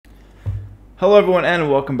Hello everyone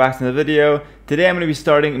and welcome back to the video. Today I'm going to be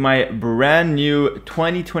starting my brand new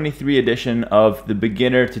 2023 edition of the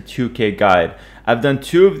Beginner to 2K Guide. I've done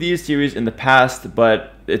two of these series in the past,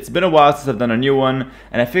 but it's been a while since I've done a new one,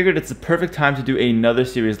 and I figured it's the perfect time to do another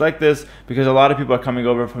series like this because a lot of people are coming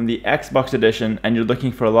over from the Xbox edition and you're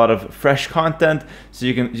looking for a lot of fresh content so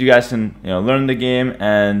you guys can learn the game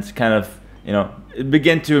and kind of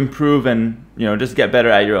begin to improve and just get better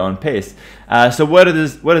at your own pace. So what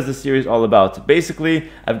is this series all about? Basically,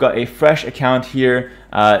 I've got a fresh account here,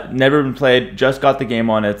 never been played, just got the game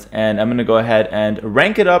on it, and I'm going to go ahead and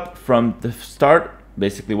rank it up from the start,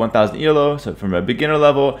 basically 1000 ELO, so from a beginner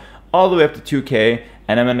level all the way up to 2K,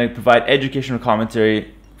 and I'm going to provide educational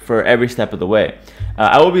commentary for every step of the way.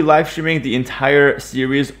 I will be live streaming the entire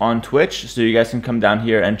series on Twitch, so you guys can come down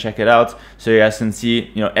here and check it out, so you guys can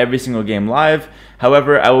see every single game live.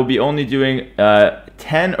 However, I will be only doing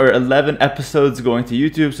 10 or 11 episodes going to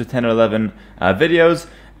YouTube, so 10 or 11 videos,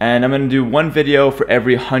 and I'm going to do one video for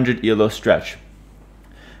every 100 ELO stretch.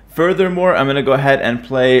 Furthermore, I'm going to go ahead and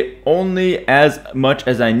play only as much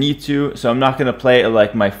as I need to, so I'm not going to play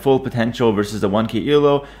like my full potential versus the 1K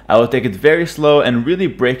ELO. I will take it very slow and really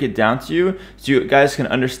break it down to you so you guys can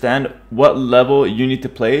understand what level you need to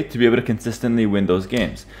play to be able to consistently win those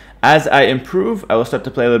games. As I improve, I will start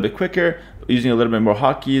to play a little bit quicker, using a little bit more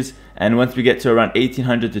hotkeys, and once we get to around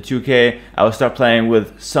 1800 to 2K, I will start playing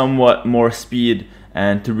with somewhat more speed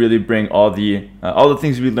and to really bring all the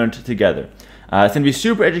things we learned together. It's going to be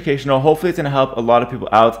super educational. Hopefully it's going to help a lot of people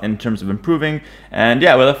out in terms of improving. And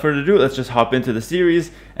yeah, without further ado, let's just hop into the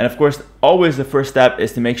series. And of course, always the first step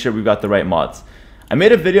is to make sure we've got the right mods. I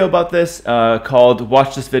made a video about this called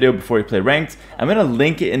Watch This Video Before You Play Ranked. I'm going to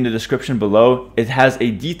link it in the description below. It has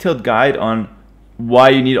a detailed guide on why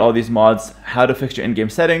you need all these mods, how to fix your in-game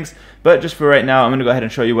settings. But just for right now, I'm going to go ahead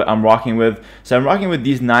and show you what I'm rocking with. So I'm rocking with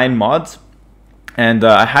these 9 mods, and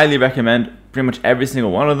I highly recommend pretty much every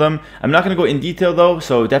single one of them. I'm not going to go in detail though,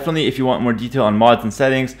 so definitely if you want more detail on mods and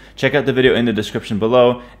settings, check out the video in the description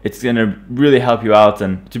below. It's going to really help you out,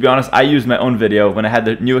 and to be honest, I used my own video when I had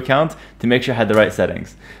the new account to make sure I had the right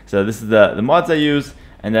settings. So this is the mods I use,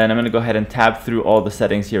 and then I'm going to go ahead and tab through all the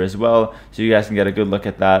settings here as well so you guys can get a good look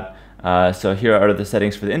at that. So here are the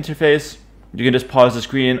settings for the interface. You can just pause the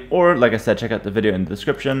screen, or like I said, check out the video in the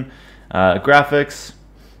description. Graphics,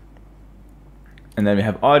 and then we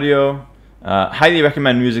have audio. Highly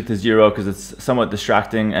recommend music to 0 because it's somewhat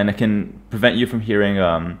distracting and it can prevent you from hearing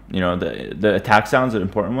the attack sounds, the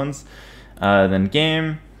important ones. Then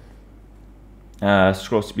game,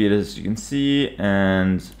 scroll speed as you can see,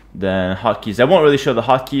 and then hotkeys. I won't really show the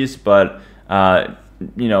hotkeys, but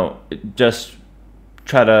just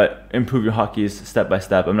try to improve your hotkeys step by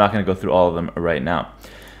step. I'm not going to go through all of them right now.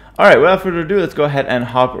 Alright, without further ado, let's go ahead and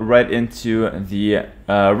hop right into the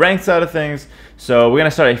ranked side of things. So we're going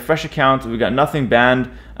to start a fresh account. We've got nothing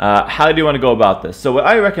banned. How do you want to go about this? So what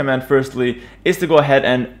I recommend firstly is to go ahead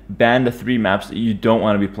and ban the 3 maps that you don't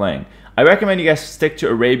want to be playing. I recommend you guys stick to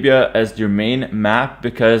Arabia as your main map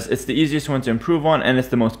because it's the easiest one to improve on and it's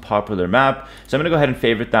the most popular map. So I'm going to go ahead and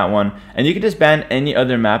favorite that one. And you can just ban any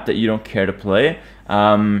other map that you don't care to play.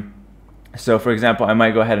 So for example, I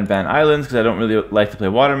might go ahead and ban islands because I don't really like to play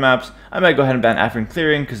water maps. I might go ahead and ban African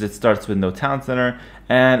clearing because it starts with no town center.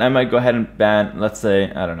 And I might go ahead and ban, let's say,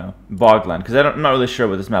 I don't know, bogland because I'm not really sure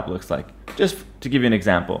what this map looks like. Just to give you an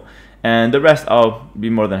example. And the rest I'll be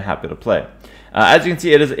more than happy to play. As you can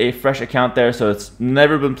see, it is a fresh account there, so it's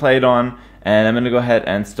never been played on. And I'm going to go ahead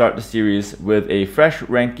and start the series with a fresh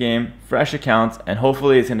ranked game, fresh account, and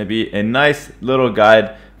hopefully it's going to be a nice little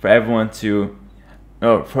guide for everyone to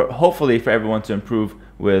hopefully for everyone to improve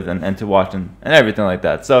with and to watch and everything like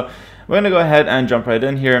that. So we're going to go ahead and jump right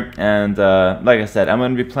in here, and like I said, I'm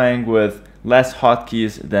going to be playing with less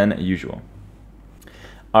hotkeys than usual.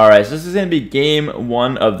 Alright, so this is going to be game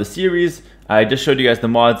 1 of the series. I just showed you guys the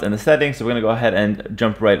mods and the settings, so we're going to go ahead and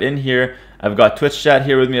jump right in here. I've got Twitch chat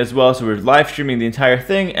here with me as well, so we're live streaming the entire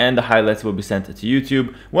thing, and the highlights will be sent to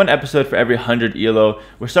YouTube. 1 episode for every 100 ELO.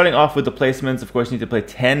 We're starting off with the placements. Of course, you need to play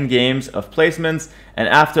 10 games of placements, and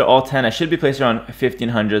after all 10, I should be placed around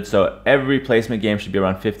 1500, so every placement game should be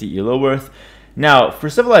around 50 ELO worth. Now, for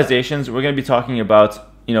civilizations, we're going to be talking about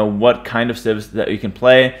what kind of civs that you can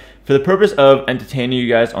play. For the purpose of entertaining you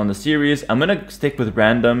guys on the series, I'm going to stick with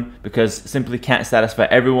random because simply can't satisfy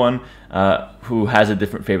everyone who has a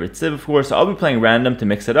different favorite civ, of course. So I'll be playing random to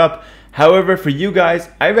mix it up. However, for you guys,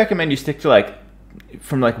 I recommend you stick to like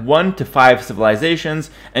from like 1 to 5 civilizations,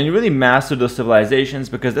 and you really master those civilizations,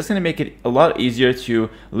 because that's going to make it a lot easier to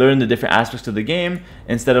learn the different aspects of the game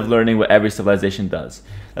instead of learning what every civilization does.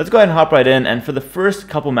 Let's go ahead and hop right in, and for the first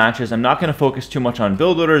couple matches, I'm not going to focus too much on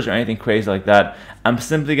build orders or anything crazy like that. I'm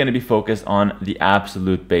simply going to be focused on the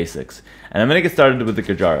absolute basics. And I'm going to get started with the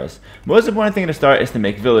Gujaras. Most important thing to start is to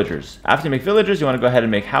make villagers. After you make villagers, you want to go ahead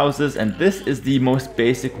and make houses, and this is the most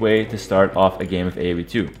basic way to start off a game of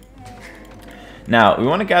AoE2. Now, we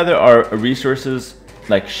want to gather our resources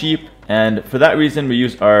like sheep, and for that reason we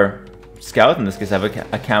use our scout, in this case I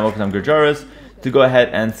have a camel because I'm Gujaras, to go ahead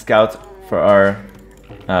and scout for our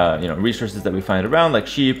resources that we find around, like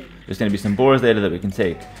sheep. There's going to be some boars later that we can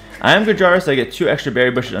take. I am Gujaras, so I get 2 extra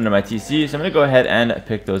berry bushes under my TC, so I'm going to go ahead and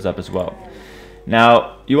pick those up as well.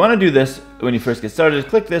 Now, you want to do this when you first get started.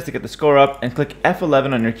 Click this to get the score up, and click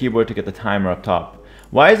F11 on your keyboard to get the timer up top.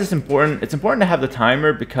 Why is this important? It's important to have the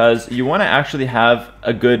timer because you want to actually have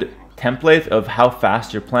a good template of how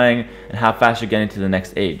fast you're playing and how fast you're getting to the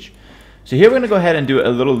next age. So here we're going to go ahead and do a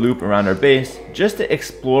little loop around our base just to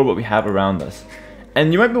explore what we have around us.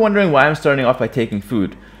 And you might be wondering why I'm starting off by taking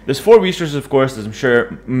food. There's 4 resources, of course, as I'm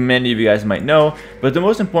sure many of you guys might know, but the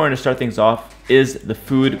most important to start things off is the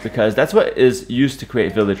food, because that's what is used to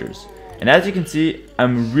create villagers. And as you can see,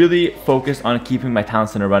 I'm really focused on keeping my town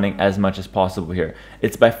center running as much as possible here.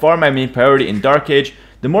 It's by far my main priority in Dark Age.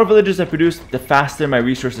 The more villagers I produce, the faster my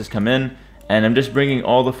resources come in, and I'm just bringing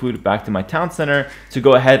all the food back to my town center to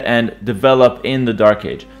go ahead and develop in the Dark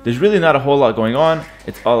Age. There's really not a whole lot going on.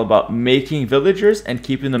 It's all about making villagers and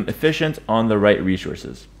keeping them efficient on the right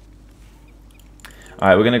resources.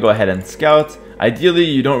 Alright, we're going to go ahead and scout. Ideally,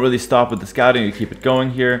 you don't really stop with the scouting, you keep it going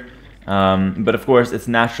here. But of course, it's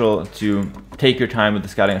natural to take your time with the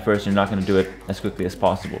scouting at first. You're not going to do it as quickly as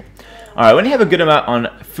possible. Alright, when you have a good amount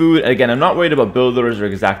on food, again, I'm not worried about build orders or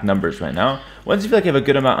exact numbers right now. Once you feel like you have a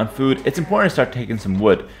good amount on food, it's important to start taking some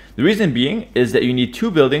wood. The reason being is that you need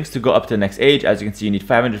 2 buildings to go up to the next age. As you can see, you need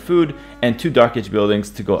 500 food and 2 Dark Age buildings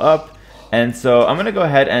to go up. And so I'm going to go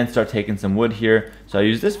ahead and start taking some wood here. So I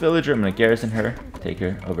use this villager, I'm going to garrison her, take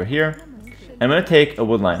her over here. And I'm going to take a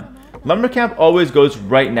wood line. Lumber camp always goes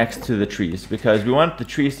right next to the trees because we want the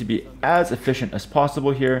trees to be as efficient as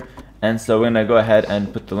possible here. And so we're going to go ahead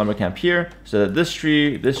and put the lumber camp here so that this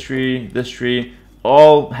tree, this tree, this tree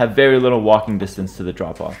all have very little walking distance to the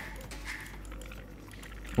drop off.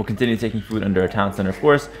 We'll continue taking food under our town center, of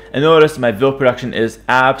course. And notice my vill production is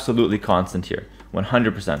absolutely constant here,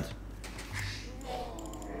 100%.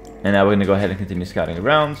 And now we're going to go ahead and continue scouting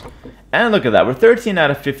around. And look at that, we're 13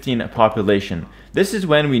 out of 15 population. This is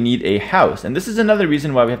when we need a house. And this is another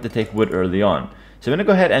reason why we have to take wood early on. So I'm going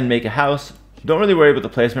to go ahead and make a house. Don't really worry about the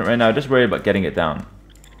placement right now, just worry about getting it down.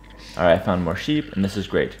 Alright, I found more sheep, and this is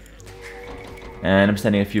great. And I'm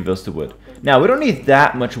sending a few vills to wood. Now, we don't need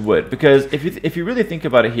that much wood, because if you really think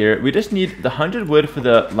about it here, we just need the 100 wood for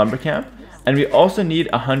the lumber camp, and we also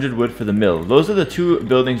need 100 wood for the mill. Those are the 2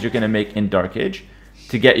 buildings you're going to make in Dark Age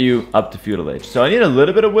to get you up to feudal age. So I need a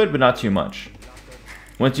little bit of wood, but not too much.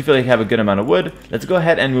 Once you feel like you have a good amount of wood, let's go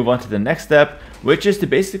ahead and move on to the next step, which is to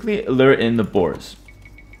basically lure in the boars.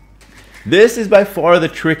 This is by far the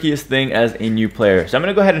trickiest thing as a new player. So I'm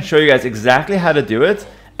going to go ahead and show you guys exactly how to do it.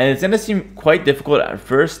 And it's going to seem quite difficult at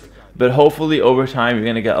first, but hopefully over time you're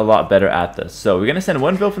going to get a lot better at this. So we're going to send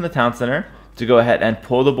 1 vill from the town center to go ahead and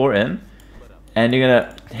pull the boar in. And you're going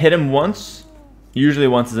to hit him once. Usually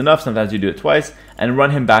once is enough, sometimes you do it twice, and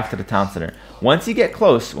run him back to the town center. Once he gets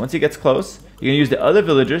close, you're going to use the other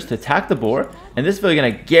villagers to attack the boar, and this villager,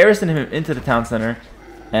 you're going to garrison him into the town center,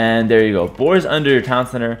 and there you go. Boar is under your town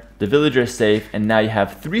center, the villager is safe, and now you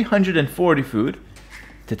have 340 food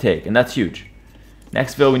to take, and that's huge.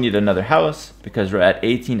 Next vill, we need another house, because we're at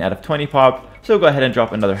 18 out of 20 pop, so we'll go ahead and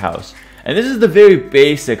drop another house. And this is the very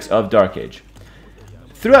basics of Dark Age.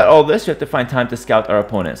 Throughout all this, you have to find time to scout our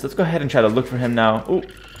opponents. Let's go ahead and try to look for him now. Oh,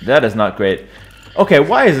 that is not great. Okay,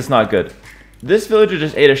 why is this not good? This villager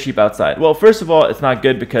just ate a sheep outside. Well, first of all, it's not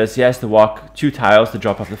good because he has to walk 2 tiles to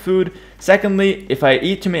drop off the food. Secondly, if I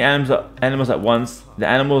eat too many animals at once, the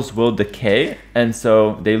animals will decay, and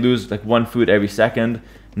so they lose like 1 food every second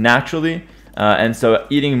naturally. And so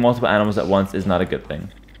eating multiple animals at once is not a good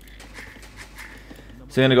thing.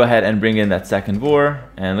 So I'm going to go ahead and bring in that second boar.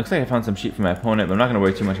 And it looks like I found some sheep for my opponent, but I'm not going to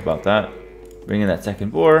worry too much about that. Bring in that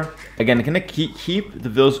second boar. Again, I'm going to keep the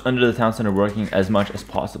vills under the town center working as much as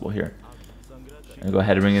possible here. And go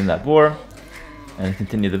ahead and bring in that boar. And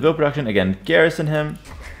continue the vill production. Again, garrison him.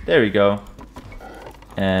 There we go.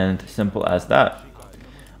 And simple as that.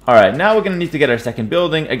 Alright, now we're going to need to get our second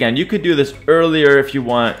building. Again, you could do this earlier if you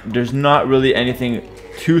want. There's not really anything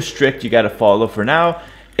too strict you got to follow for now.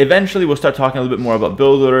 Eventually, we'll start talking a little bit more about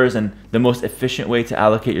build orders and the most efficient way to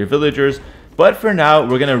allocate your villagers. But for now,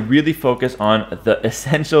 we're going to really focus on the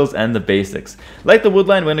essentials and the basics. Like the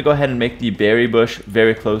woodline, we're going to go ahead and make the berry bush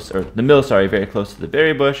very close, or the mill, sorry, very close to the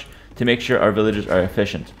berry bush to make sure our villagers are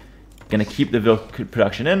efficient. Going to keep the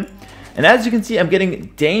production in. And as you can see, I'm getting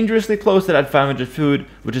dangerously close to that 500 food,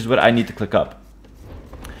 which is what I need to click up.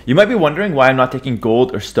 You might be wondering why I'm not taking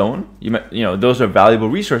gold or stone. Those are valuable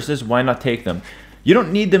resources. Why not take them? You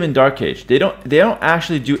don't need them in Dark Age. They don't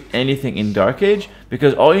actually do anything in Dark Age,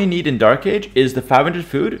 because all you need in Dark Age is the 500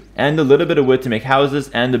 food and a little bit of wood to make houses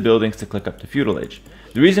and the buildings to click up to Feudal Age.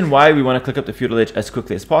 The reason why we want to click up to Feudal Age as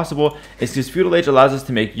quickly as possible is because Feudal Age allows us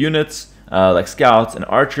to make units like scouts and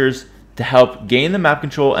archers to help gain the map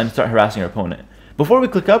control and start harassing our opponent. Before we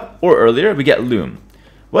click up, or earlier, we get Loom.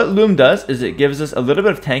 What Loom does is it gives us a little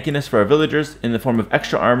bit of tankiness for our villagers in the form of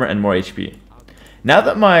extra armor and more HP. Now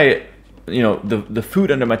that my the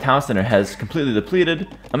food under my town center has completely depleted,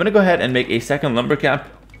 I'm going to go ahead and make a second lumber camp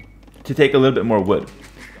to take a little bit more wood.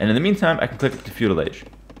 And in the meantime, I can click up to Feudal Age.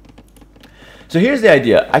 So here's the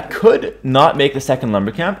idea. I could not make the second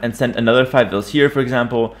lumber camp and send another 5 vills here, for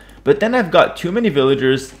example, but then I've got too many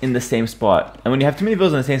villagers in the same spot. And when you have too many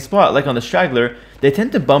vills in the same spot, like on the straggler, they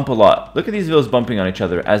tend to bump a lot. Look at these vills bumping on each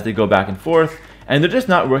other as they go back and forth, and they're just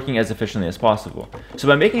not working as efficiently as possible. So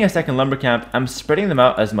by making a second lumber camp, I'm spreading them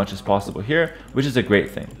out as much as possible here, which is a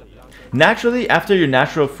great thing. Naturally, after your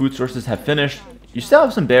natural food sources have finished, you still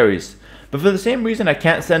have some berries. But for the same reason I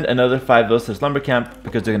can't send another 5 vills to this lumber camp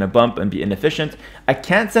because they're going to bump and be inefficient, I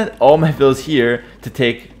can't send all my vills here to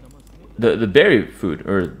take the berry food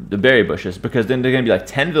or the berry bushes, because then they're going to be like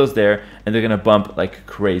 10 vills there and they're going to bump like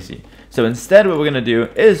crazy. So instead what we're going to do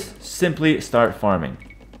is simply start farming.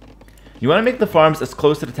 You want to make the farms as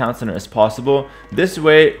close to the town center as possible. This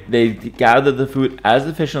way they gather the food as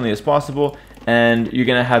efficiently as possible, and you're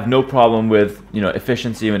going to have no problem with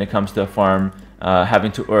efficiency when it comes to a farm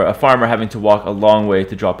a farmer having to walk a long way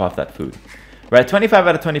to drop off that food. We're at 25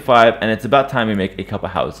 out of 25, and it's about time we make a couple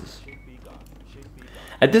houses.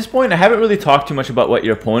 At this point, I haven't really talked too much about what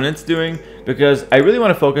your opponent's doing, because I really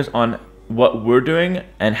want to focus on what we're doing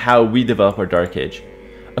and how we develop our Dark Age.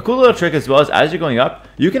 A cool little trick as well is, as you're going up,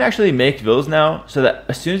 you can actually make vills now, so that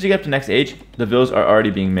as soon as you get up to next age, the vills are already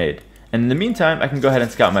being made. And in the meantime, I can go ahead and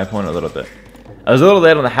scout my opponent a little bit. I was a little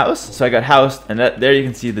late on the house, so I got housed, and there you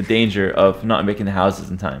can see the danger of not making the houses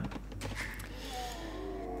in time.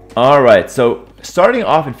 Alright, so starting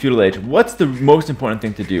off in Feudal Age, what's the most important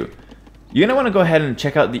thing to do? You're going to want to go ahead and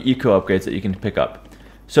check out the eco upgrades that you can pick up.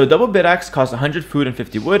 So double bit axe costs 100 food and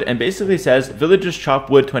 50 wood, and basically says villagers chop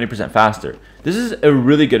wood 20% faster. This is a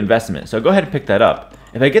really good investment, so go ahead and pick that up.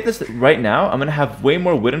 If I get this right now, I'm going to have way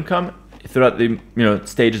more wood income throughout the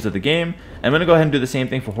stages of the game. I'm going to go ahead and do the same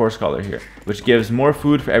thing for horse collar here, which gives more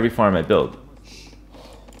food for every farm I build.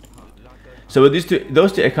 So with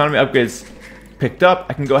those two economy upgrades picked up,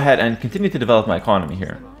 I can go ahead and continue to develop my economy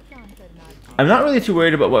here. I'm not really too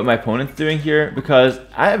worried about what my opponent's doing here, because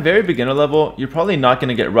at a very beginner level, you're probably not going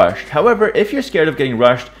to get rushed. However, if you're scared of getting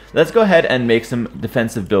rushed, let's go ahead and make some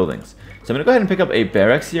defensive buildings. So I'm going to go ahead and pick up a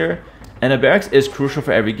barracks here. And a barracks is crucial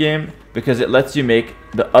for every game, because it lets you make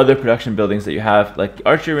the other production buildings that you have, like the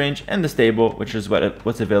archery range and the stable, which is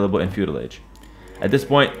what's available in Feudal Age. At this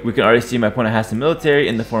point, we can already see my opponent has some military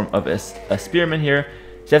in the form of a spearman here.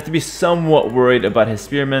 So you have to be somewhat worried about his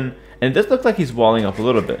spearman. And it does look like he's walling up a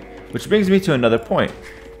little bit. Which brings me to another point.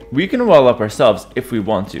 We can wall up ourselves if we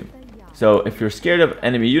want to. So if you're scared of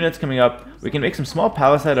enemy units coming up, we can make some small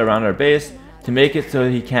palisade around our base to make it so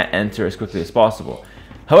he can't enter as quickly as possible.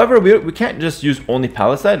 However, we can't just use only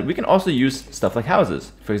palisade, we can also use stuff like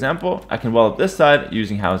houses. For example, I can wall up this side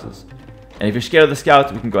using houses. And if you're scared of the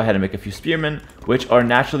scouts, we can go ahead and make a few spearmen, which are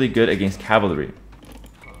naturally good against cavalry.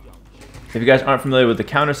 If you guys aren't familiar with the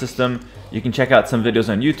counter system, you can check out some videos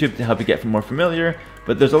on YouTube to help you get more familiar,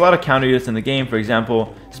 but there's a lot of counter units in the game. For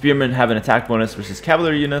example, spearmen have an attack bonus versus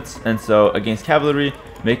cavalry units, and so against cavalry,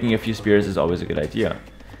 making a few spears is always a good idea.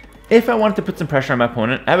 If I wanted to put some pressure on my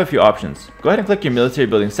opponent, I have a few options. Go ahead and click your military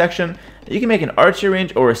building section. You can make an archery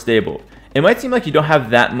range or a stable. It might seem like you don't have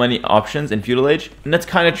that many options in Feudal Age, and that's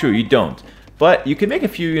kind of true, you don't. But you can make a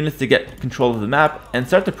few units to get control of the map and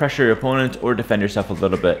start to pressure your opponent or defend yourself a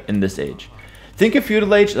little bit in this age. Think of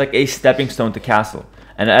Feudal Age like a stepping stone to castle.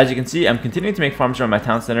 And as you can see, I'm continuing to make farms around my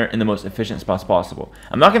town center in the most efficient spots possible.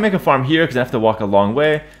 I'm not going to make a farm here because I have to walk a long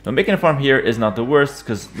way, but making a farm here is not the worst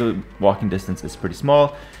because the walking distance is pretty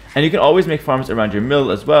small. And you can always make farms around your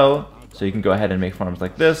mill as well, so you can go ahead and make farms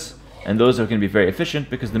like this, and those are going to be very efficient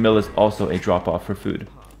because the mill is also a drop-off for food.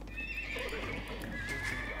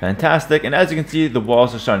 Fantastic. And as you can see, the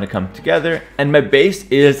walls are starting to come together and my base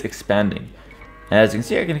is expanding. And as you can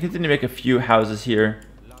see, I can continue to make a few houses here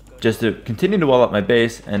just to continue to wall up my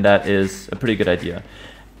base, and that is a pretty good idea.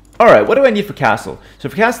 Alright, what do I need for castle? So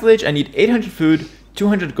for castle age, I need 800 food,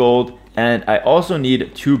 200 gold, and I also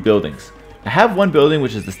need 2 buildings. I have 1 building,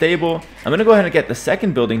 which is the stable. I'm going to go ahead and get the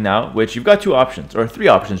second building now, which you've got 2 options, or 3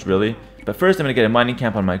 options really. But first I'm going to get a mining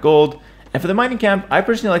camp on my gold. And for the mining camp, I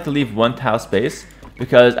personally like to leave 1 tile space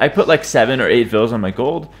because I put like 7 or 8 villas on my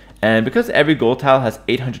gold. And because every gold tile has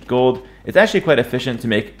 800 gold, it's actually quite efficient to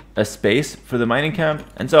make a space for the mining camp.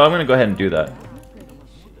 And so I'm going to go ahead and do that.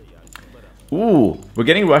 Ooh, we're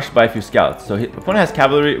getting rushed by a few scouts. So his opponent has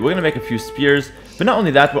cavalry. We're going to make a few spears. But not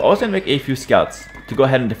only that, we're also going to make a few scouts to go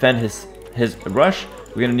ahead and defend his rush.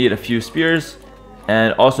 We're going to need a few spears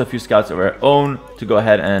and also a few scouts of our own to go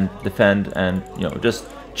ahead and defend and, you know, just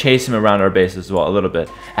chase him around our base as well a little bit.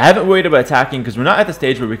 I haven't worried about attacking because we're not at the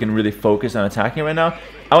stage where we can really focus on attacking right now.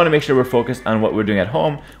 I want to make sure we're focused on what we're doing at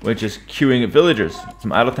home, which is queuing villagers.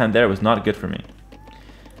 Some idle time there was not good for me.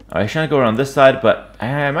 Alright, he's trying to go around this side, but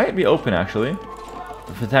I might be open actually.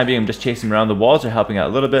 For the time being, I'm just chasing him around. The walls are helping out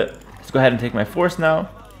a little bit. Let's go ahead and take my force now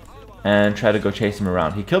and try to go chase him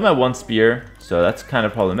around. He killed my 1 spear, so that's kind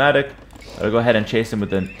of problematic. I'll go ahead and chase him with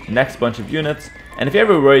the next bunch of units. And if you're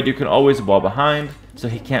ever worried, you can always wall behind, so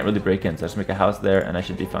he can't really break in. So just make a house there, and I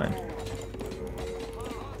should be fine.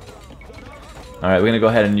 Alright, we're going to go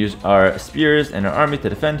ahead and use our spears and our army to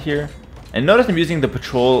defend here. And notice I'm using the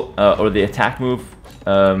patrol or the attack move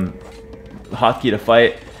hotkey to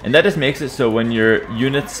fight. And that just makes it so when your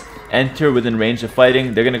units enter within range of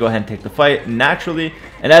fighting, they're going to go ahead and take the fight naturally.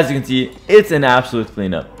 And as you can see, it's an absolute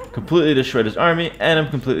cleanup. Completely destroyed his army, and I'm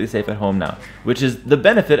completely safe at home now. Which is the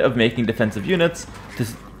benefit of making defensive units to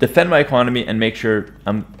defend my economy and make sure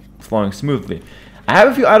I'm flowing smoothly. I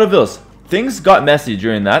have a few idle villas. Things got messy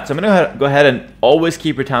during that, so I'm going to go ahead and always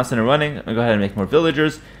keep your town center running. I'm going to go ahead and make more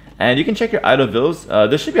villagers. And you can check your idle villas.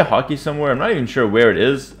 There should be a hotkey somewhere. I'm not even sure where it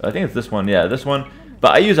is. I think it's this one. Yeah, this one.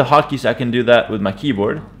 But I use a hotkey so I can do that with my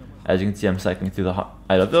keyboard. As you can see, I'm cycling through the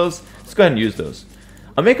idle villas. Let's go ahead and use those.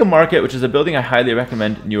 I'll make a market, which is a building I highly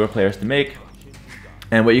recommend newer players to make.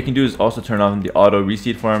 And what you can do is also turn on the auto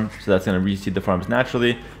reseed farm, so that's going to reseed the farms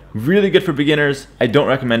naturally. Really good for beginners. I don't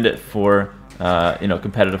recommend it for you know,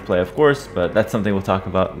 competitive play, of course, but that's something we'll talk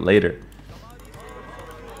about later.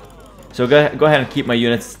 So go ahead and keep my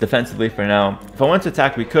units defensively for now. If I want to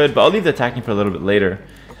attack, we could, but I'll leave the attacking for a little bit later.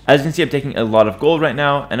 As you can see, I'm taking a lot of gold right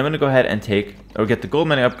now, and I'm going to go ahead and get the gold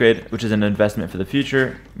mining upgrade, which is an investment for the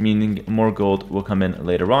future, meaning more gold will come in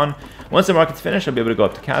later on. Once the market's finished, I'll be able to go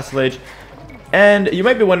up to Castle Age. And you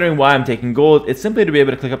might be wondering why I'm taking gold. It's simply to be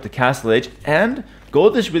able to click up to Castle Age, and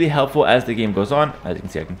gold is really helpful as the game goes on. As you can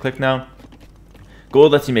see, I can click now.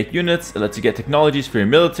 Gold lets you make units, it lets you get technologies for your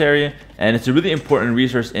military, and it's a really important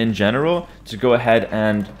resource in general to go ahead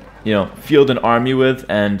and, you know, field an army with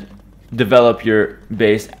and develop your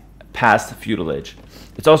base past feudal age.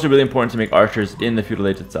 It's also really important to make archers in the feudal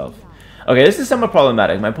age itself. Okay, this is somewhat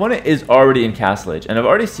problematic. My opponent is already in Castle Age, and I've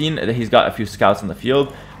already seen that he's got a few scouts on the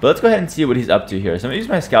field, but let's go ahead and see what he's up to here. So I'm going to use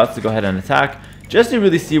my scouts to go ahead and attack, just to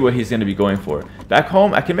really see what he's going to be going for. Back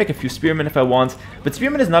home, I can make a few spearmen if I want, but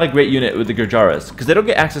spearmen is not a great unit with the Gurjaras, because they don't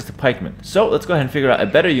get access to pikemen. So let's go ahead and figure out a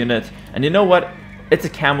better unit, and you know what? It's a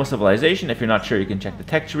camel civilization. If you're not sure, you can check the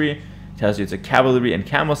tech tree. It tells you it's a cavalry and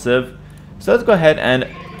camel civ. So let's go ahead and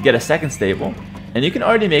get a second stable. And you can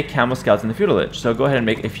already make camel scouts in the feudal age, so go ahead and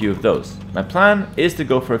make a few of those. My plan is to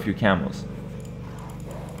go for a few camels.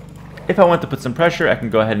 If I want to put some pressure, I can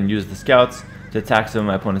go ahead and use the scouts to attack some of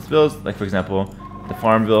my opponent's villas, like for example, the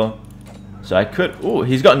Farmville. So I could, oh,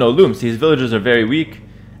 he's got no looms. His villagers are very weak,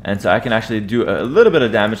 and so I can actually do a little bit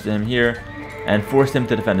of damage to him here and force him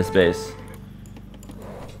to defend his base.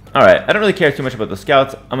 Alright, I don't really care too much about the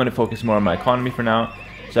scouts. I'm going to focus more on my economy for now.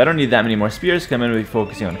 So I don't need that many more spears, because I'm going to be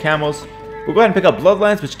focusing on camels. We'll go ahead and pick up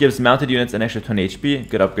Bloodlines, which gives mounted units an extra 20 HP.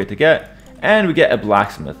 Good upgrade to get. And we get a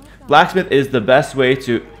Blacksmith. Blacksmith is the best way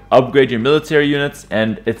to upgrade your military units,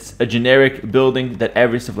 and it's a generic building that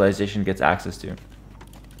every civilization gets access to.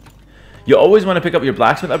 You always want to pick up your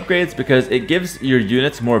Blacksmith upgrades because it gives your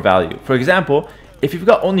units more value. For example, if you've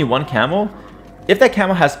got only one camel, if that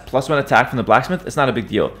camel has +1 attack from the Blacksmith, it's not a big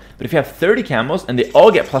deal. But if you have 30 camels and they all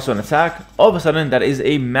get +1 attack, all of a sudden that is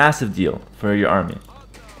a massive deal for your army.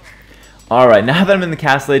 Alright, now that I'm in the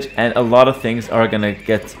Castle Age, and a lot of things are gonna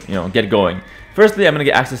get going. Firstly, I'm gonna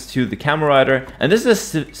get access to the Camel Rider, and this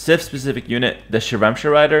is a Civ specific unit, the Shiramsha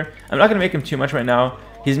Rider. I'm not gonna make him too much right now.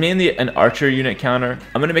 He's mainly an archer unit counter.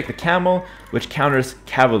 I'm gonna make the Camel, which counters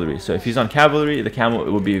cavalry. So if he's on cavalry, the Camel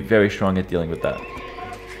will be very strong at dealing with that.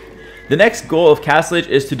 The next goal of Castle Age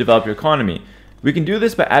is to develop your economy. We can do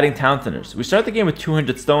this by adding town centers. We start the game with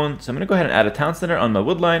 200 stone, so I'm going to go ahead and add a town center on my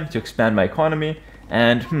wood line to expand my economy,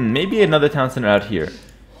 and maybe another town center out here.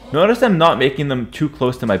 Notice I'm not making them too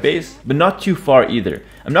close to my base, but not too far either.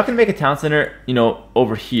 I'm not going to make a town center,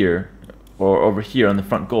 over here, or over here on the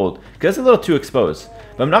front gold, because that's a little too exposed.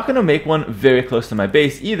 But I'm not going to make one very close to my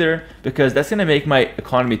base either, because that's going to make my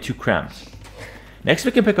economy too cramped. Next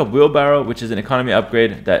we can pick up wheelbarrow, which is an economy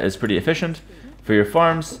upgrade that is pretty efficient for your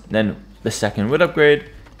farms. Then the second wood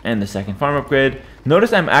upgrade and the second farm upgrade.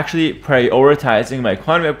 Notice I'm actually prioritizing my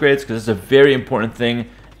economy upgrades because it's a very important thing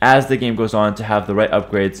as the game goes on to have the right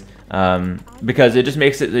upgrades, because it just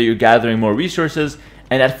makes it that you're gathering more resources.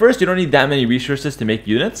 And at first you don't need that many resources to make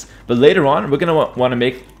units, but later on we're going to want to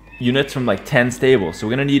make units from like 10 stables, so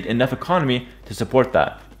we're going to need enough economy to support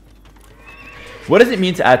that. What does it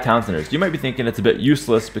mean to add town centers? You might be thinking it's a bit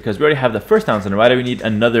useless because we already have the first town center. Why do we need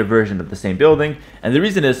another version of the same building? And the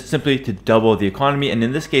reason is simply to double the economy, and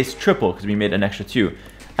in this case triple, because we made an extra 2.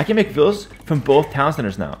 I can make villas from both town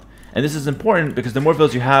centers now. And this is important because the more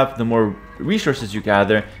villas you have, the more resources you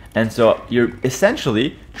gather, and so you're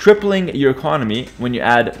essentially tripling your economy when you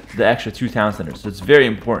add the extra 2 town centers. So it's very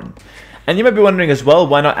important. And you might be wondering as well,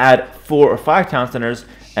 why not add 4 or 5 town centers?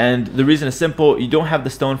 And the reason is simple: you don't have the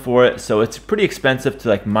stone for it, so it's pretty expensive to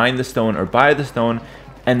like mine the stone or buy the stone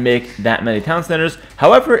and make that many town centers.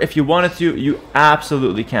 However, if you wanted to, you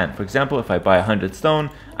absolutely can. For example, if I buy 100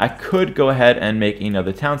 stone, I could go ahead and make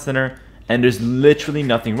another town center, and there's literally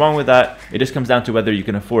nothing wrong with that. It just comes down to whether you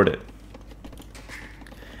can afford it.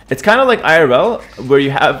 It's kind of like IRL, where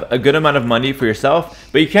you have a good amount of money for yourself,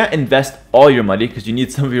 but you can't invest all your money because you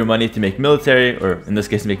need some of your money to make military, or in this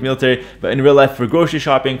case, make military. But in real life, for grocery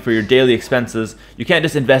shopping, for your daily expenses, you can't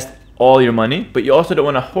just invest all your money, but you also don't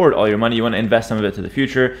want to hoard all your money. You want to invest some of it to the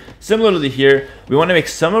future. Similarly here, we want to make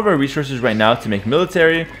some of our resources right now to make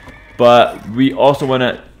military, but we also want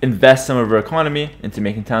to invest some of our economy into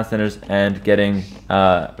making town centers and getting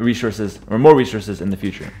resources, or more resources in the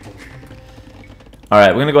future.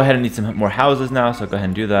 Alright, we're going to go ahead and need some more houses now, so I'll go ahead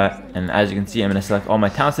and do that. And as you can see, I'm going to select all my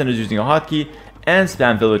town centers using a hotkey and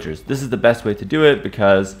spam villagers. This is the best way to do it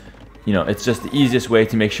because, it's just the easiest way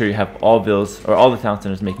to make sure you have all villas, or all the town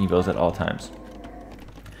centers making villas at all times.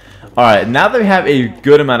 Alright, now that we have a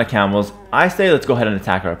good amount of camels, I say let's go ahead and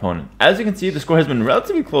attack our opponent. As you can see, the score has been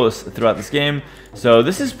relatively close throughout this game, so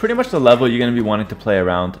this is pretty much the level you're going to be wanting to play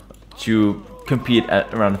around to compete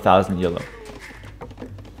at around 1,000 yellow.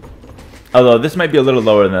 Although this might be a little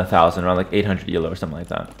lower than 1,000, around like 800 yellow or something like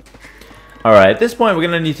that. Alright, at this point we're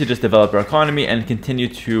going to need to just develop our economy and continue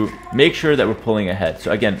to make sure that we're pulling ahead.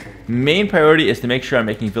 So again, main priority is to make sure I'm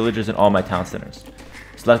making villagers in all my town centers.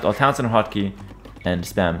 Select all town center hotkey and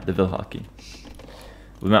spam the vill hotkey.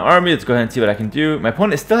 With my army, let's go ahead and see what I can do. My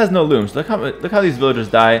opponent still has no looms. Look how these villagers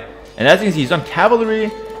die. And as you can see, he's on cavalry,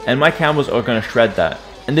 and my camels are going to shred that.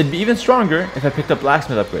 And they'd be even stronger if I picked up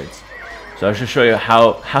blacksmith upgrades. So I'll just show you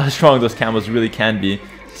how strong those camels really can be,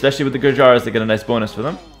 especially with the Gurjaras. They get a nice bonus for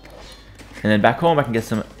them. And then back home I can get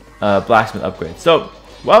some blacksmith upgrades. So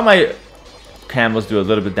while my camels do a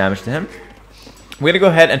little bit of damage to him, we're going to go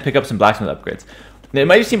ahead and pick up some blacksmith upgrades. Now, it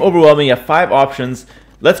might seem overwhelming. You have 5 options.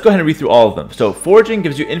 Let's go ahead and read through all of them. So foraging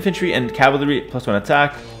gives you infantry and cavalry +1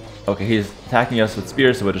 attack. Okay, he's attacking us with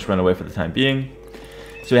spears, so we'll just run away for the time being.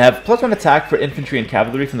 So we have +1 attack for infantry and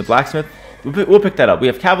cavalry from the blacksmith. We'll pick that up. We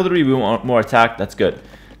have cavalry, we want more attack, that's good.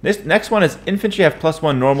 This next one is infantry have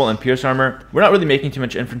 +1 normal and pierce armor. We're not really making too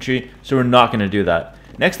much infantry, so we're not going to do that.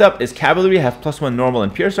 Next up is cavalry have +1 normal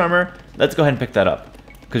and pierce armor. Let's go ahead and pick that up,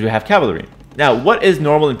 because we have cavalry. Now, what is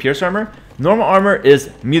normal and pierce armor? Normal armor is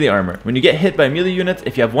melee armor. When you get hit by melee units,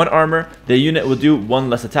 if you have 1 armor, the unit will do 1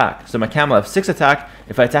 less attack. So my camel have 6 attack.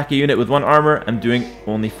 If I attack a unit with 1 armor, I'm doing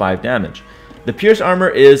only 5 damage. The pierce armor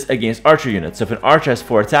is against archer units. So if an archer has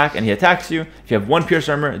 4 attack and he attacks you, if you have 1 pierce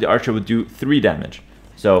armor, the archer would do 3 damage.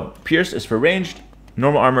 So pierce is for ranged,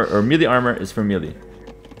 normal armor or melee armor is for melee.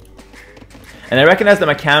 And I recognize that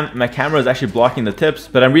my camera is actually blocking the tips,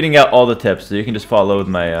 but I'm reading out all the tips, so you can just follow with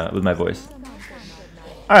my voice.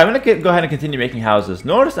 Alright, I'm going to go ahead and continue making houses.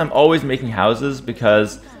 Notice I'm always making houses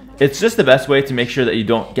because it's just the best way to make sure that you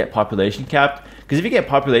don't get population capped. Because if you get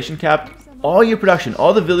population capped, all your production,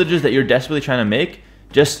 all the villages that you're desperately trying to make,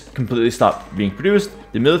 just completely stop being produced.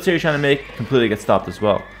 The military you're trying to make completely gets stopped as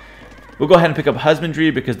well. We'll go ahead and pick up husbandry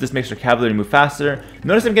because this makes our cavalry move faster.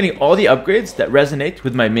 Notice I'm getting all the upgrades that resonate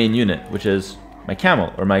with my main unit, which is my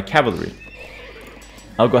camel or my cavalry.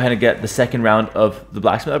 I'll go ahead and get the second round of the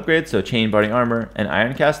blacksmith upgrades, so chain barding armor and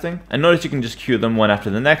iron casting. And notice you can just queue them one after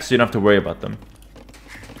the next, so you don't have to worry about them.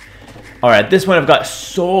 Alright, at this point I've got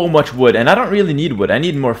so much wood, and I don't really need wood. I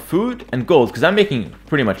need more food and gold, because I'm making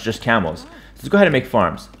pretty much just camels. So let's go ahead and make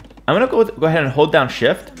farms. I'm going to go ahead and hold down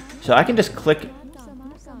shift, so I can just click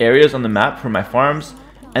areas on the map for my farms,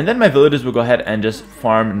 and then my villagers will go ahead and just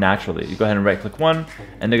farm naturally. You go ahead and right click one,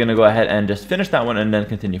 and they're going to go ahead and just finish that one and then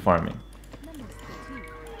continue farming.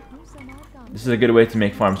 This is a good way to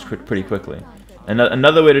make farms pretty quickly.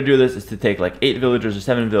 Another way to do this is to take like 8 villagers or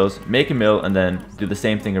 7 villas, make a mill, and then do the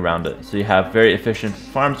same thing around it. So you have very efficient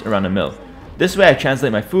farms around a mill. This way I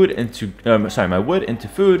translate my food into, my wood into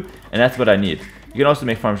food, and that's what I need. You can also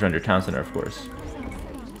make farms around your town center, of course. So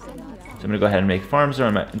I'm going to go ahead and make farms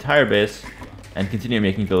around my entire base, and continue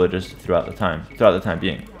making villages throughout the time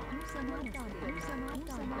being.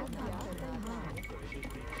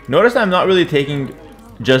 Notice I'm not really taking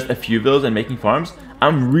just a few villas and making farms.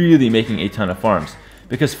 I'm really making a ton of farms,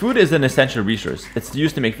 because food is an essential resource. It's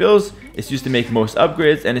used to make villas, it's used to make most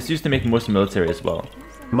upgrades, and it's used to make most military as well.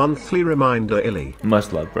 Monthly reminder, Illy.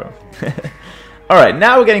 Must love, bro. Alright,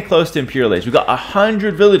 now we're getting close to Imperial Age. We got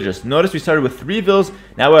 100 villagers. Notice we started with 3 villas,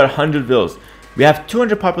 now we're at 100 villas. We have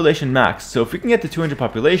 200 population max, so if we can get to 200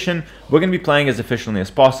 population, we're going to be playing as efficiently as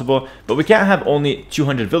possible, but we can't have only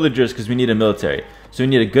 200 villagers because we need a military. So we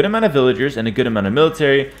need a good amount of villagers and a good amount of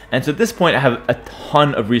military, and so at this point I have a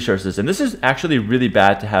ton of resources, and this is actually really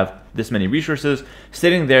bad to have this many resources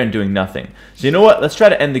sitting there and doing nothing. So you know what, let's try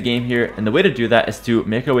to end the game here, and the way to do that is to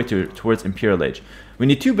make our way towards Imperial Age. We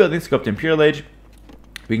need 2 buildings to go up to Imperial Age.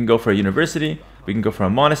 We can go for a university, we can go for a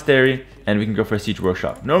monastery, and we can go for a siege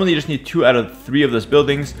workshop. Normally you just need 2 out of 3 of those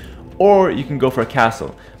buildings, or you can go for a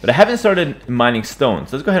castle. But I haven't started mining stone,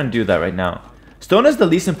 so let's go ahead and do that right now. Stone is the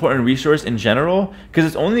least important resource in general, because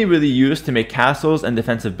it's only really used to make castles and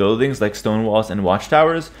defensive buildings like stone walls and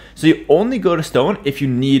watchtowers. So you only go to stone if you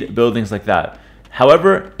need buildings like that.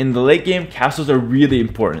 However, in the late game, castles are really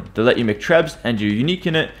important. They let you make trebs and your unique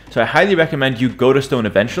unit, so I highly recommend you go to stone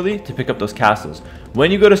eventually to pick up those castles.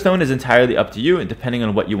 When you go to stone is entirely up to you, and depending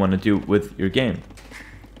on what you want to do with your game.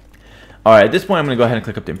 Alright, at this point I'm going to go ahead and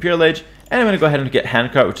click up to Imperial Age, and I'm going to go ahead and get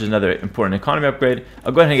Handcart, which is another important economy upgrade.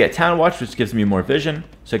 I'll go ahead and get Town Watch, which gives me more vision.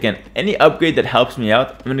 So again, any upgrade that helps me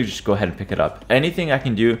out, I'm going to just go ahead and pick it up. Anything I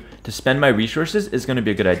can do to spend my resources is going to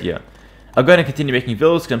be a good idea. I'll go ahead and continue making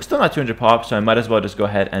villas because I'm still not 200 pop, so I might as well just go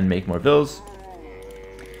ahead and make more villas.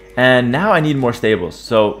 And now I need more stables,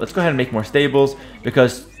 so let's go ahead and make more stables,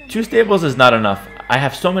 because 2 stables is not enough. I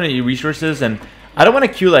have so many resources, and I don't want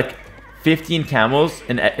to queue like 15 camels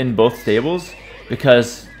in both stables,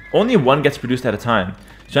 because only 1 gets produced at a time.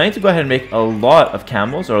 So I need to go ahead and make a lot of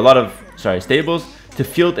camels, or a lot of, stables, to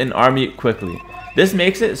field an army quickly. This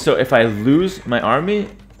makes it so if I lose my army,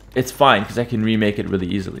 it's fine, because I can remake it really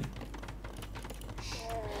easily.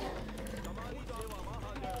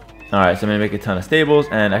 Alright, so I'm going to make a ton of stables,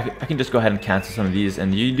 and I can just go ahead and cancel some of these,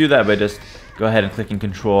 and you do that by just go ahead and clicking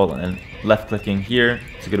control and left clicking here.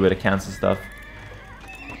 It's a good way to cancel stuff.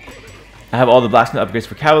 I have all the blacksmith upgrades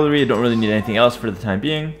for cavalry. I don't really need anything else for the time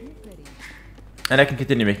being. And I can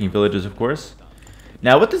continue making villages, of course.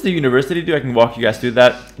 Now, what does the university do? I can walk you guys through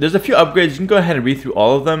that. There's a few upgrades. You can go ahead and read through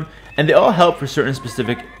all of them, and they all help for certain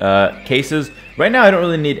specific cases. Right now, I don't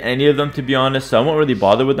really need any of them, to be honest, so I won't really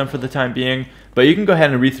bother with them for the time being. But you can go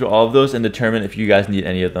ahead and read through all of those and determine if you guys need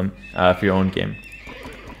any of them for your own game.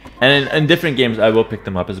 And in different games, I will pick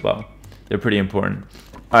them up as well. They're pretty important.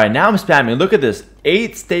 Alright, now I'm spamming. Look at this.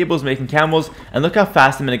 8 stables making camels, and look how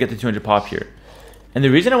fast I'm going to get to 200 pop here. And the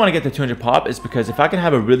reason I want to get to 200 pop is because if I can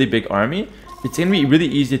have a really big army, it's going to be really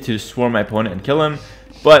easy to swarm my opponent and kill him.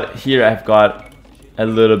 But here I've got a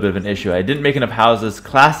little bit of an issue. I didn't make enough houses.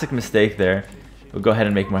 Classic mistake there. We'll go ahead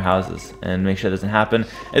and make more houses and make sure it doesn't happen.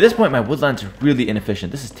 At this point, my woodlines are really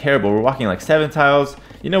inefficient. This is terrible. We're walking like 7 tiles.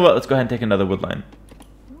 You know what? Let's go ahead and take another woodline.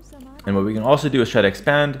 And what we can also do is try to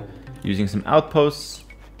expand using some outposts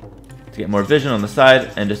to get more vision on the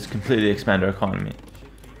side and just completely expand our economy.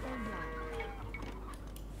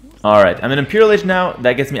 Alright, I'm in Imperial Age now.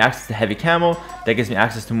 That gets me access to heavy camel. That gives me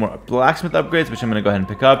access to more blacksmith upgrades, which I'm going to go ahead and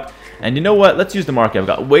pick up. And you know what? Let's use the market. I've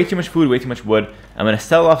got way too much food, way too much wood. I'm going to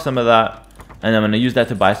sell off some of that, and I'm going to use that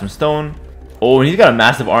to buy some stone. Oh, and he's got a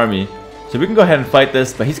massive army. So we can go ahead and fight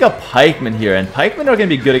this, but he's got pikemen here, and pikemen are going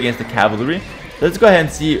to be good against the cavalry. Let's go ahead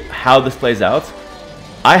and see how this plays out.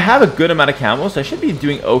 I have a good amount of camels, so I should be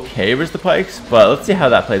doing okay versus the pikes, but let's see how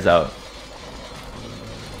that plays out.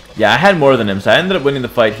 Yeah, I had more than him, so I ended up winning the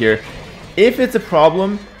fight here. If it's a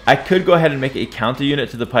problem, I could go ahead and make a counter unit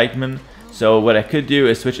to the pikemen. So what I could do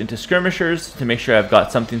is switch into skirmishers to make sure I've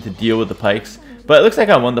got something to deal with the pikes. But it looks like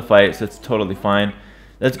I won the fight, so it's totally fine.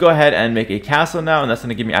 Let's go ahead and make a castle now, and that's going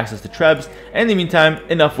to give me access to trebs. And in the meantime,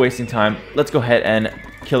 enough wasting time. Let's go ahead and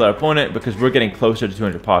kill our opponent because we're getting closer to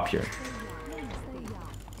 200 pop here.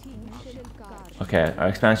 Okay, our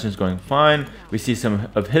expansion is going fine. We see some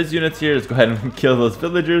of his units here. Let's go ahead and kill those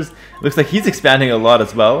villagers. Looks like he's expanding a lot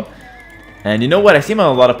as well. And you know what? I see him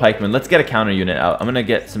on a lot of pikemen. Let's get a counter unit out. I'm gonna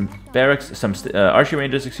get some barracks, some archery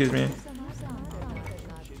ranges, excuse me.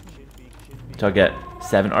 So I'll get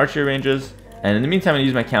 7 archery ranges. And in the meantime, I'm gonna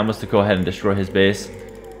use my camels to go ahead and destroy his base.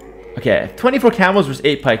 Okay, 24 camels versus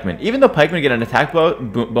 8 pikemen. Even though pikemen get an attack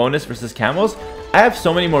bonus versus camels, I have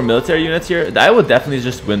so many more military units here that I will definitely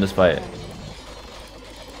just win this fight.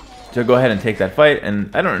 So go ahead and take that fight,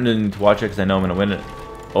 and I don't really need to watch it because I know I'm going to win it.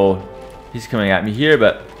 Oh, he's coming at me here,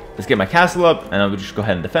 but let's get my castle up, and I'll just go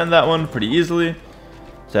ahead and defend that one pretty easily.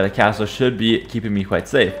 So that castle should be keeping me quite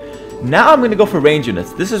safe. Now I'm going to go for range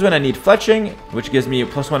units. This is when I need fletching, which gives me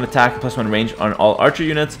 +1 attack and +1 range on all archer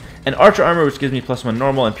units, and archer armor, which gives me +1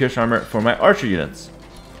 normal and pierce armor for my archer units.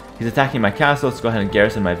 He's attacking my castle. Let's go ahead and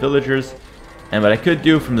garrison my villagers. And what I could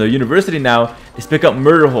do from the university now is pick up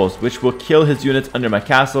murder holes, which will kill his units under my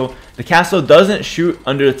castle. The castle doesn't shoot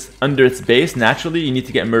under its base naturally. You need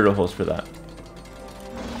to get murder holes for that.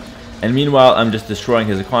 And meanwhile, I'm just destroying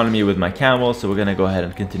his economy with my camels, so we're going to go ahead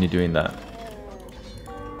and continue doing that.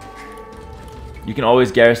 You can always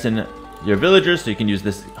garrison your villagers, so you can use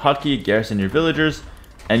this hotkey, garrison your villagers,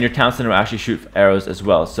 and your town center will actually shoot arrows as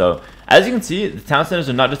well. So as you can see, the town centers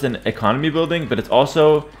are not just an economy building, but it's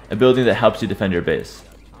also a building that helps you defend your base.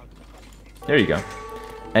 There you go.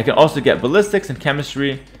 And I can also get ballistics and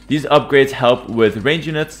chemistry. These upgrades help with range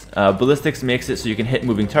units. Ballistics makes it so you can hit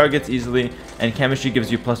moving targets easily, and chemistry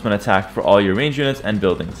gives you +1 attack for all your range units and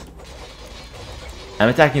buildings. I'm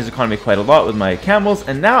attacking his economy quite a lot with my camels,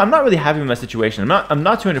 and now I'm not really happy with my situation. I'm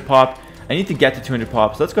not 200 pop. I need to get to 200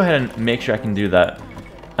 pop, so let's go ahead and make sure I can do that.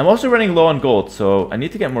 I'm also running low on gold, so I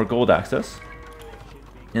need to get more gold access.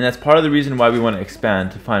 And that's part of the reason why we want to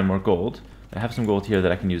expand, to find more gold. I have some gold here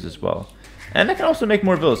that I can use as well. And I can also make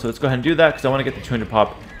more villas, so let's go ahead and do that because I want to get to 200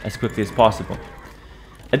 pop as quickly as possible.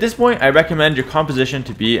 At this point, I recommend your composition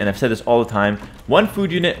to be, and I've said this all the time, 1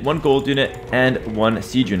 food unit, 1 gold unit, and 1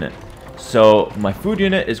 siege unit. So my food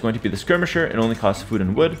unit is going to be the skirmisher. It only costs food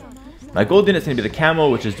and wood. My gold unit is going to be the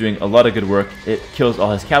camel, which is doing a lot of good work. It kills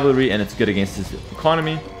all his cavalry and it's good against his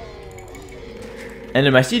economy. And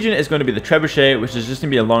then my siege unit is going to be the trebuchet, which is just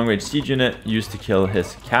going to be a long-range siege unit used to kill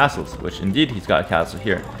his castles, which indeed he's got a castle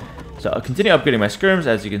here. So I'll continue upgrading my skirms,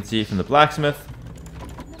 as you can see from the blacksmith.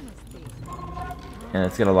 And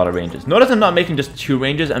let's get a lot of ranges. Notice I'm not making just 2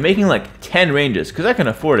 ranges. I'm making like 10 ranges because I can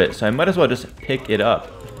afford it. So I might as well just pick it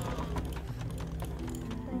up.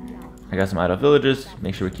 I got some idle villagers.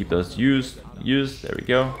 Make sure we keep those used. There we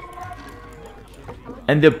go.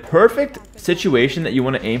 And the perfect situation that you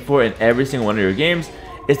want to aim for in every single one of your games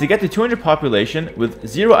is to get to 200 population with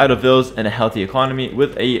 0 idle vills and a healthy economy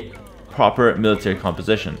with a proper military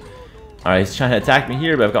composition. Alright, he's trying to attack me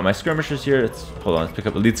here, but I've got my skirmishers here. Hold on, let's pick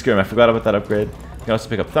up Elite Skirm. I forgot about that upgrade. You can also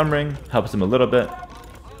pick up Thumb Ring. Helps him a little bit.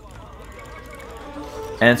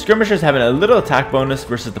 And skirmishers having a little attack bonus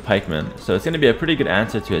versus the pikemen, so it's going to be a pretty good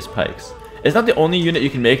answer to his pikes. It's not the only unit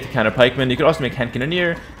you can make to counter pikemen. You could also make hand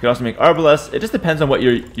cannoneer, you could also make arbalest. It just depends on what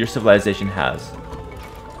your civilization has.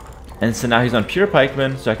 And so now he's on pure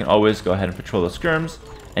pikemen, so I can always go ahead and patrol the skirms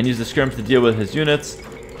and use the skirms to deal with his units.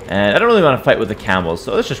 And I don't really want to fight with the camels,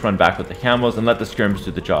 so let's just run back with the camels and let the skirms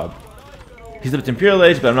do the job. He's up to Imperial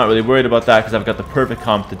Age, but I'm not really worried about that because I've got the perfect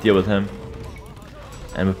comp to deal with him.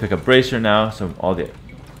 And we'll pick up Bracer now, so all the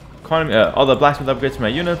economy, all the blacksmith upgrades for my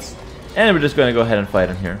units, and we're just going to go ahead and fight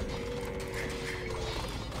him here.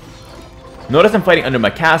 Notice I'm fighting under my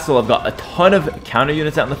castle. I've got a ton of counter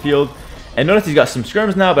units out in the field, and notice he's got some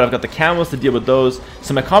skirms now, but I've got the camels to deal with those,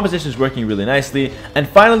 so my composition is working really nicely. And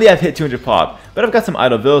finally, I've hit 200 pop, but I've got some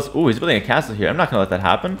idle vills. Ooh, he's building a castle here. I'm not going to let that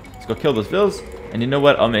happen. Let's go kill those vills, and you know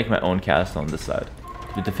what? I'll make my own castle on this side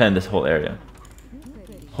to defend this whole area.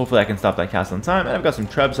 Hopefully I can stop that castle in time, and I've got some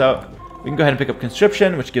trebs out. We can go ahead and pick up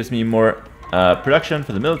conscription, which gives me more production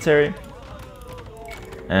for the military.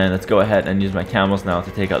 And let's go ahead and use my camels now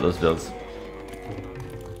to take out those vills.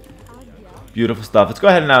 Beautiful stuff. Let's go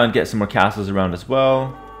ahead now and get some more castles around as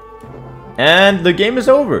well. And the game is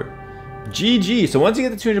over. GG. So once you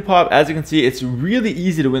get the 200 pop, as you can see, it's really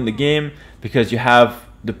easy to win the game because you have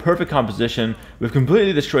the perfect composition. We've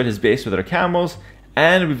completely destroyed his base with our camels,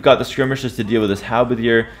 and we've got the skirmishers to deal with this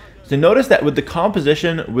halberdier. So notice that with the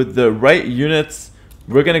composition, with the right units,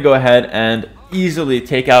 we're going to go ahead and easily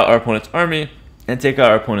take out our opponent's army and take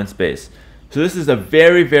out our opponent's base. So this is a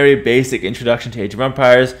very, very basic introduction to Age of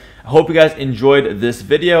Empires. I hope you guys enjoyed this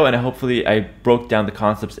video, and hopefully I broke down the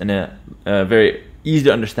concepts in a very easy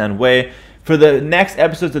to understand way. For the next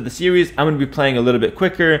episodes of the series, I'm going to be playing a little bit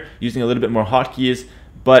quicker, using a little bit more hotkeys,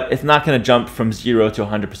 but it's not going to jump from 0 to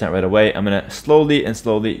 100% right away. I'm going to slowly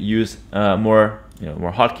use more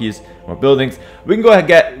hotkeys, more buildings. We can go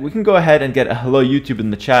ahead and get a hello YouTube in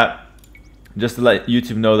the chat, just to let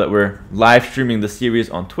YouTube know that we're live streaming the series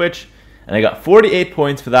on Twitch. And I got 48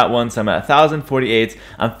 points for that one, so I'm at 1,048.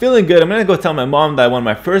 I'm feeling good. I'm going to go tell my mom that I won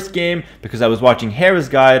my first game because I was watching Hera's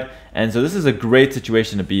guide, and so this is a great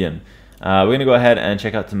situation to be in. We're going to go ahead and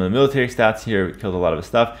check out some of the military stats here. We killed a lot of his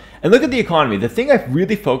stuff. And look at the economy. The thing I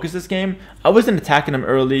really focused this game, I wasn't attacking him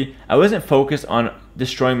early. I wasn't focused on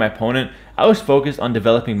destroying my opponent. I was focused on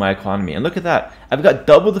developing my economy. And look at that. I've got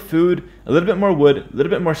double the food, a little bit more wood, a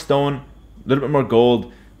little bit more stone, a little bit more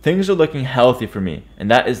gold. Things are looking healthy for me.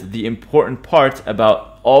 And that is the important part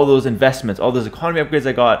about all those investments, all those economy upgrades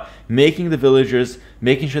I got, making the villagers,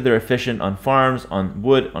 making sure they're efficient on farms, on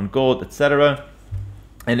wood, on gold, etc.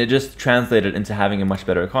 And it just translated into having a much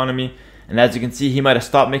better economy. And as you can see, he might have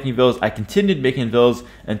stopped making villas. I continued making villas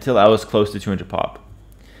until I was close to 200 pop.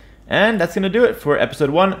 And that's going to do it for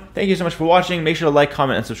episode 1. Thank you so much for watching. Make sure to like,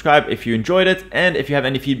 comment, and subscribe if you enjoyed it. And if you have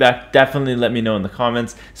any feedback, definitely let me know in the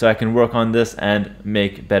comments so I can work on this and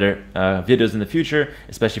make better videos in the future,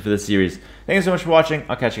 especially for this series. Thank you so much for watching.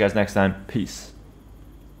 I'll catch you guys next time. Peace.